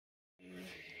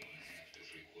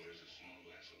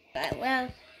But well,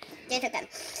 yes again.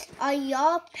 Are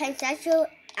y'all pansexual,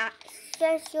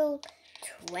 asexual,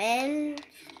 twins?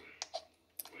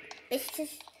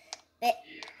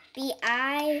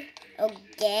 Bi or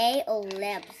gay or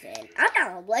lesbian? I'm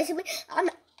not a lesbian.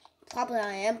 Probably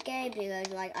I am gay because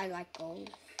I like girls.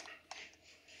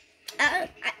 I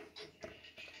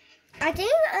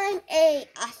think I'm a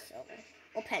asexual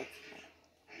or pansexual.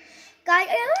 Guys,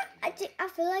 I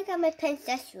feel like I'm a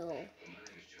pansexual.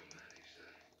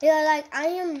 Because I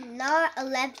am not a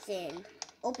lesbian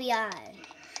or bi.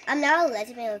 I'm not a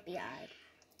lesbian or bi.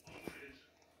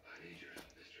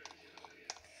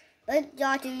 But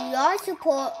y'all, do y'all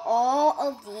support all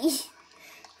of these?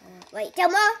 Wait,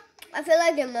 Thelma? I feel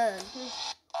like Thelma.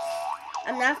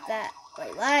 I'm not fat.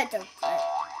 Wait, what the fuck?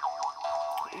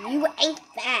 You ain't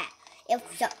fat.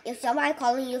 If somebody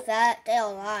calling you fat, they're a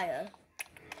liar.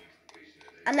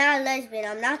 I'm not a lesbian.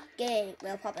 I'm not gay.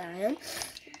 Well, probably I am.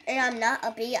 And I'm not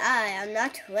a bi. I'm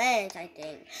not trans, I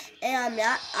think. And I'm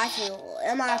not asexual.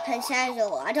 Am I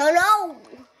pansexual? I don't know.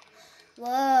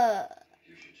 What?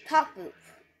 Talk group.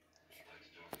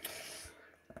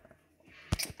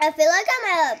 I feel like I'm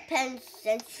a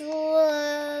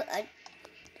pansexual.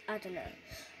 I don't know.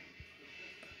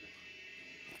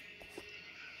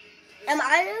 Am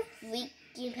I a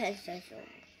freaking pansexual?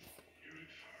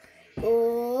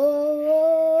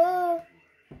 Oh.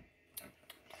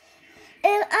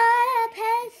 Am I a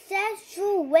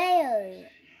pansexual whale?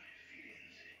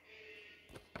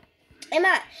 Am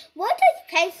I? What does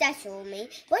pansexual mean?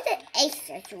 What does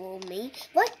asexual mean?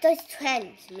 What does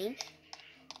trans mean?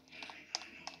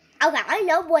 Okay, I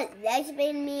know what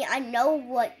lesbian mean. I know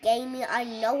what gay mean. I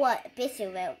know what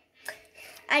bisexual.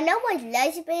 I know what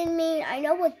lesbian mean. I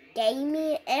know what gay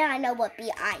mean, and I know what bi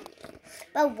mean.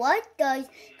 But what does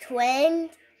trans,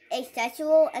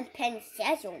 asexual, and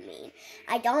pansexual mean?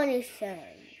 I don't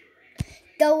understand.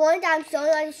 The one that I'm showing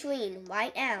on the screen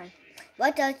right now.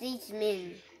 What does these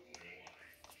mean?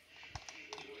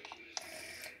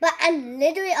 But I'm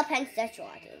literally a pansexual,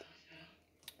 I think.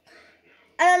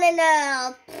 I don't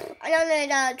know. I don't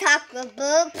know. Talk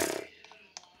about.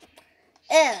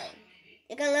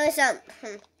 You can learn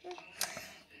something.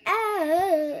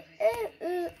 I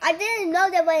didn't know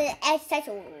there was an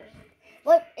asexual.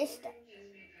 What is that?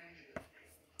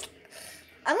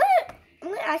 I'm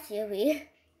gonna ask you here.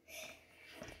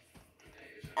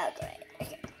 Okay.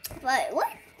 But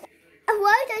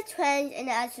what does trans and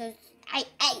asexual?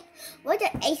 What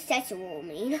does asexual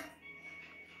mean?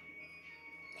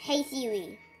 Hey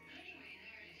Siri.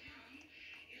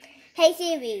 Hey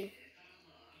Siri.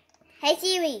 Hey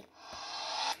Siri.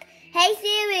 Hey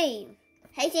Siri.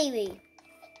 Hey Siri.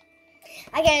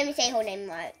 I can't even say her name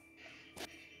right.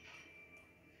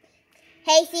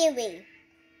 Hey Siri.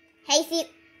 Hey Siri.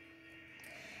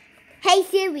 Hey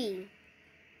Siri.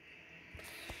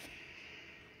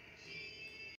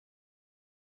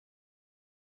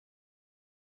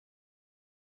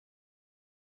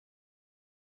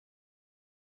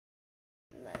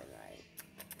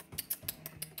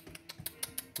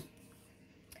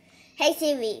 Hey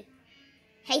Siri.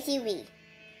 Hey Siri.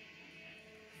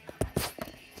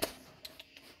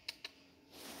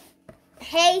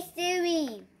 Hey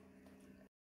Siri.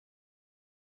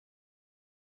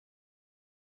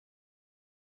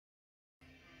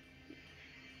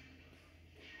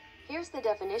 Here's the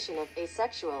definition of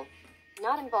asexual.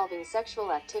 Not involving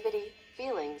sexual activity,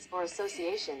 feelings, or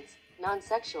associations.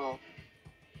 Non-sexual.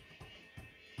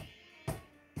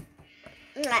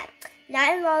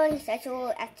 Not involving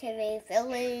sexual activity,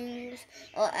 feelings,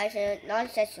 or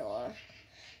non-sexual.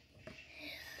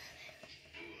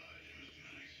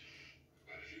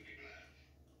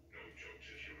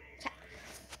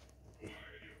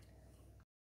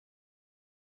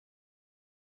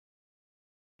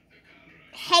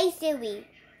 Hey Siri.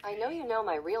 I know you know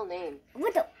my real name.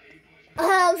 What the?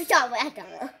 Sorry, I don't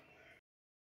know.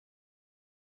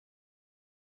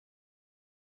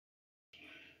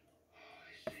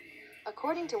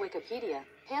 According to Wikipedia,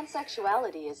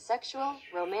 pansexuality is sexual,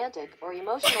 romantic, or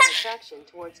emotional attraction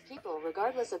towards people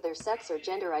regardless of their sex or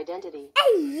gender identity.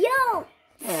 Hey yo!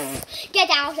 Get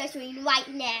out of the screen right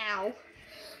now.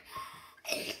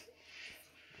 Hey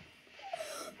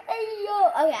yo!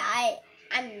 Okay,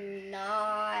 I'm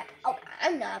not. Oh,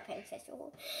 I'm not a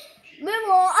pansexual. Move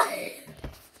on.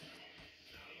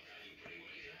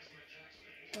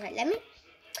 Alright, let me.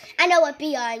 I know what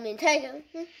BI means.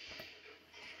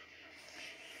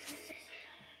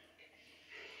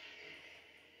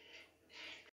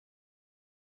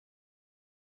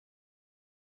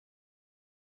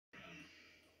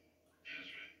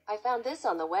 I found this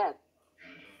on the web.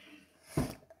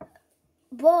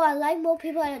 bro, I like more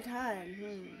people at a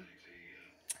time.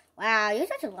 Wow, you're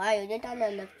such a liar. You don't know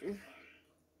nothing.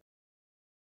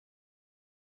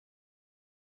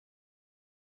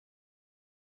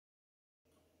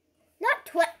 Not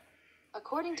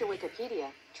According to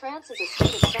Wikipedia, trance is a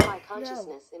state of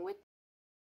semi-consciousness in which...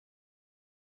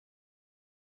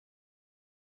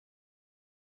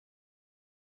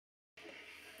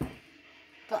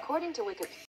 According to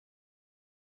Wikipedia...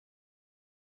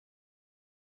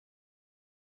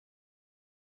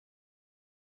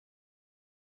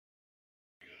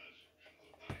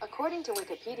 According to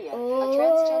Wikipedia, a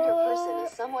transgender person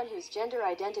is someone whose gender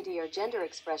identity or gender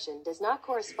expression does not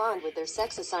correspond with their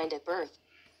sex assigned at birth.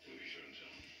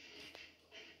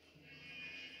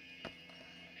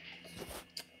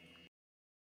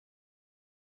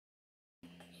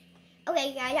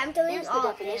 Okay, guys, I'm doing Here's the all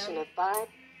definition of bi,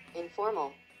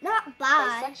 informal, not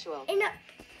bi. bisexual.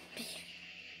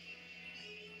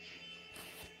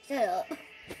 Shut up.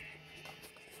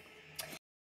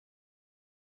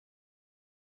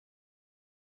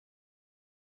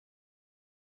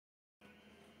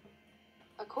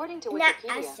 According to Not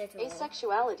Wikipedia, asexual.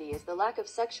 asexuality is the lack of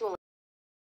sexual...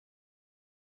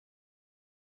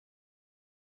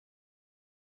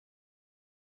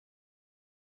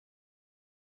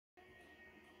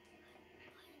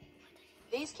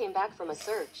 These came back from a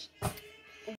search.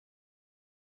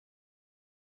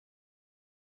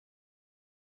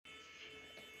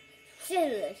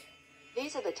 Serious.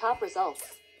 These are the top results.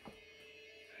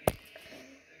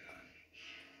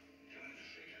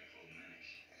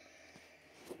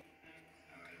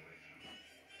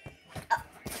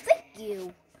 Thank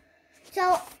you.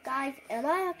 So, guys, am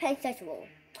I a pansexual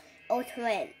or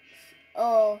trans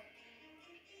or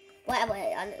whatever?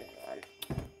 I'm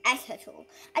asexual.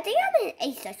 I think I'm an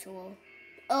asexual.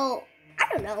 Oh, I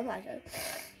don't know myself.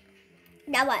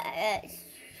 Now I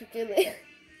stupid.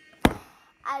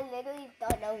 I literally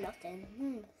don't know nothing.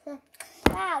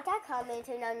 Wow, that caught me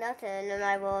to know nothing in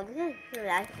my world.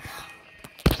 Like,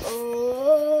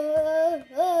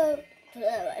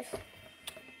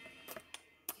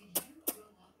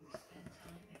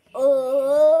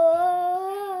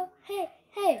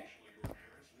 hey.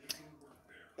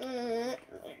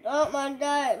 Don't mind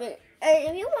that. But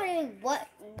if you're wondering what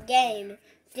game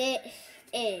this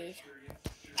is,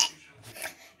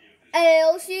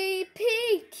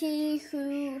 LCPT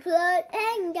Blood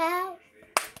and Gal.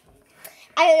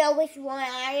 I don't know which one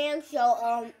I am,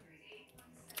 so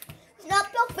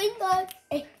snap your fingers.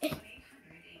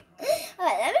 Alright,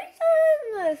 let me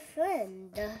tell my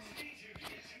friend.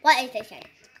 What is this?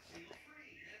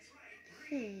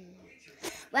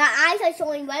 Well, I start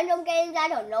showing random games. I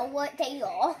don't know what they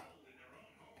are.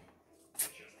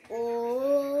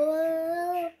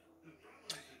 Oh.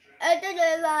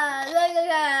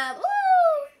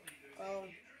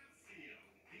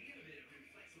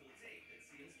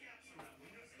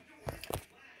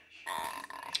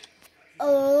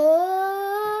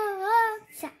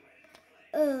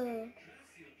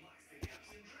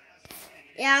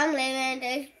 Yeah, I'm leaving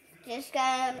this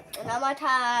game. Not my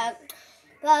time.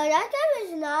 But that game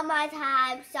is not my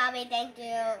time. Sorry, thank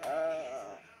you.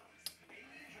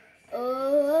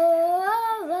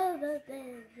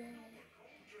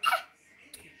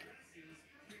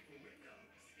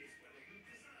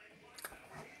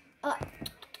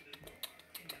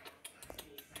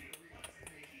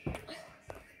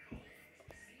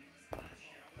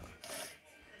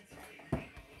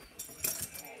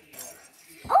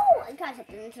 I got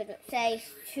something to say.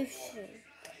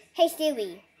 Hey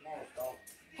Siri.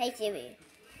 Hey Siri.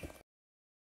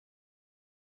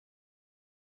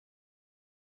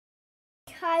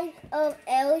 Types of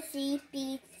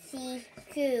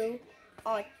LGBTQ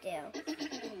are there?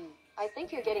 I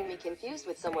think you're getting me confused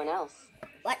with someone else.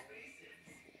 What?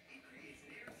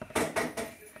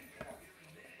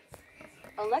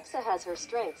 Alexa has her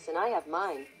strengths and I have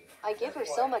mine. I give her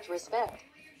so much respect.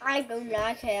 I do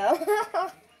not care.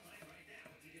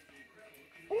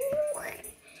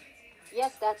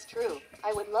 Yes, that's true.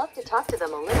 I would love to talk to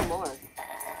them a little more.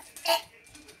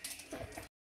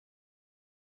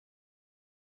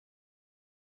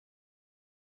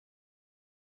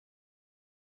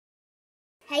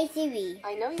 Hey Siri.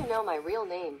 I know you know my real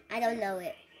name. I don't know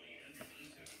it.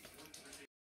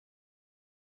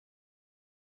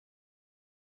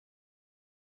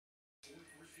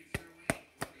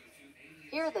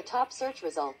 Here are the top search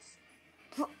results.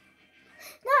 Not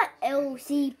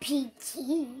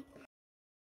LCPT.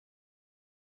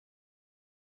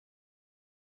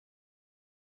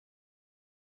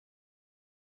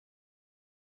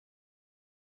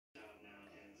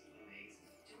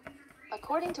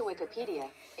 According to Wikipedia,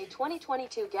 a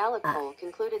 2022 Gallup poll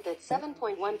concluded that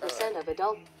 7.1% of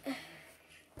adult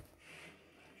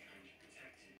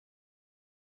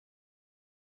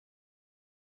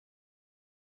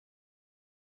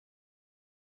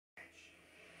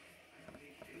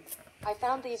I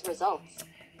found these results.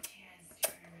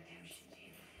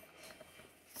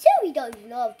 Siri don't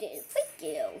love this. Thank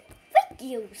you. Thank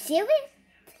you, Siri.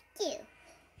 Thank you.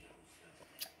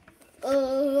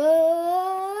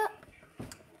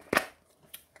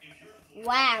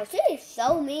 Wow, she is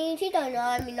so mean. She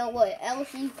doesn't even know what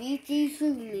LGBTQ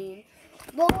means.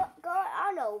 But God,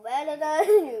 I know better than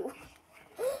you.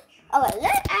 Alright,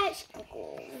 let's ask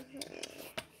Google.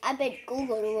 I bet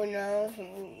Google will know.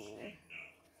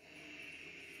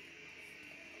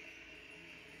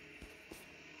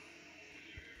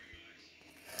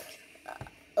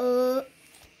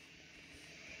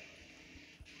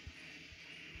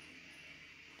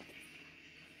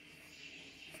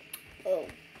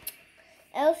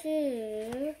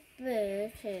 LGBT.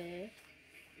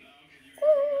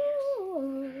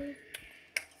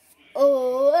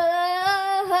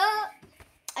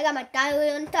 I got my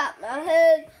diary on top of my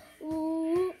head.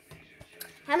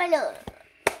 How am I doing?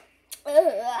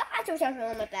 I feel something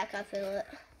on my back. I feel it.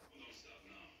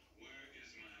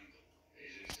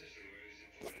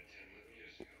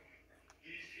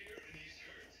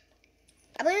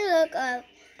 I'm gonna look up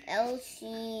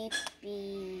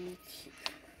LGBT.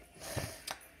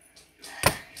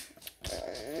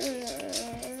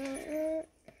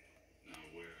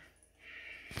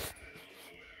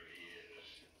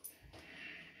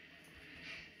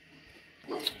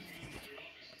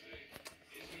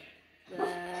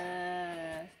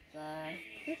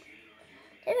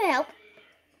 It will help.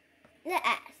 Let's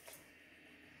ask.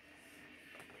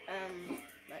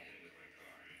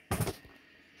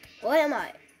 What am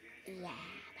I? Yeah.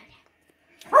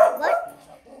 What?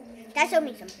 That showed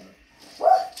me something.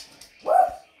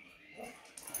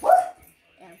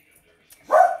 Yeah.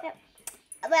 Yep.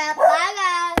 Well,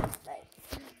 bye guys. Bye.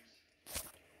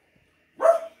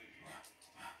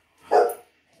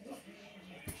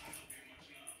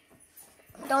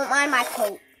 Don't mind my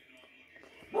coat.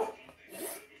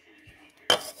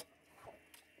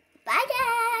 Bye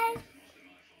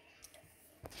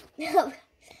guys.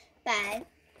 Bye.